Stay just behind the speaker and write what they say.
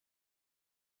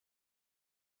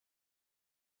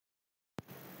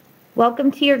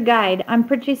Welcome to your guide on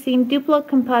purchasing Duplo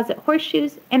Composite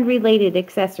horseshoes and related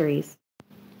accessories.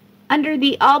 Under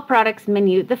the All Products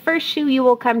menu, the first shoe you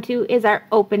will come to is our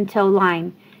open toe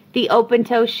line. The open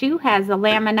toe shoe has a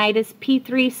Laminitis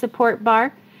P3 support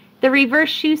bar. The reverse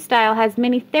shoe style has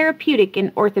many therapeutic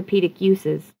and orthopedic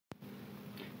uses.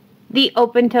 The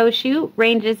open toe shoe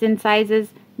ranges in sizes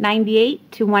 98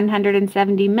 to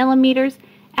 170 millimeters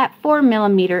at 4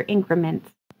 millimeter increments.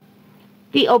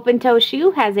 The open toe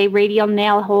shoe has a radial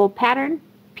nail hole pattern,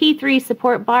 P3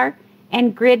 support bar,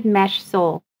 and grid mesh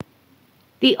sole.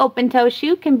 The open toe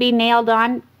shoe can be nailed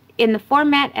on in the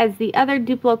format as the other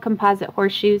Duplo composite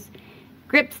horseshoes.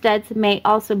 Grip studs may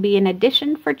also be an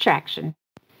addition for traction.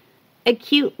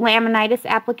 Acute laminitis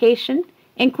application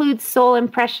includes sole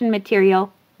impression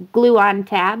material, glue-on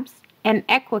tabs, and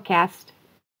Equicast.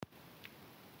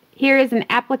 Here is an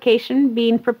application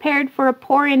being prepared for a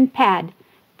pour-in pad.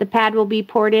 The pad will be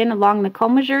poured in along the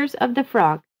commissures of the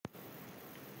frog.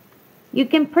 You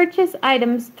can purchase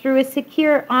items through a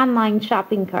secure online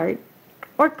shopping cart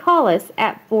or call us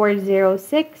at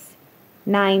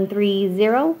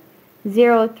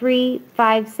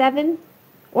 406-930-0357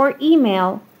 or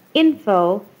email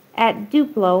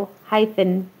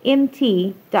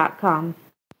info@duplo-mt.com.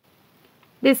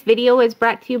 This video is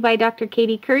brought to you by Dr.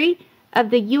 Katie Curry of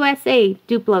the USA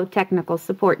Duplo Technical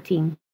Support Team.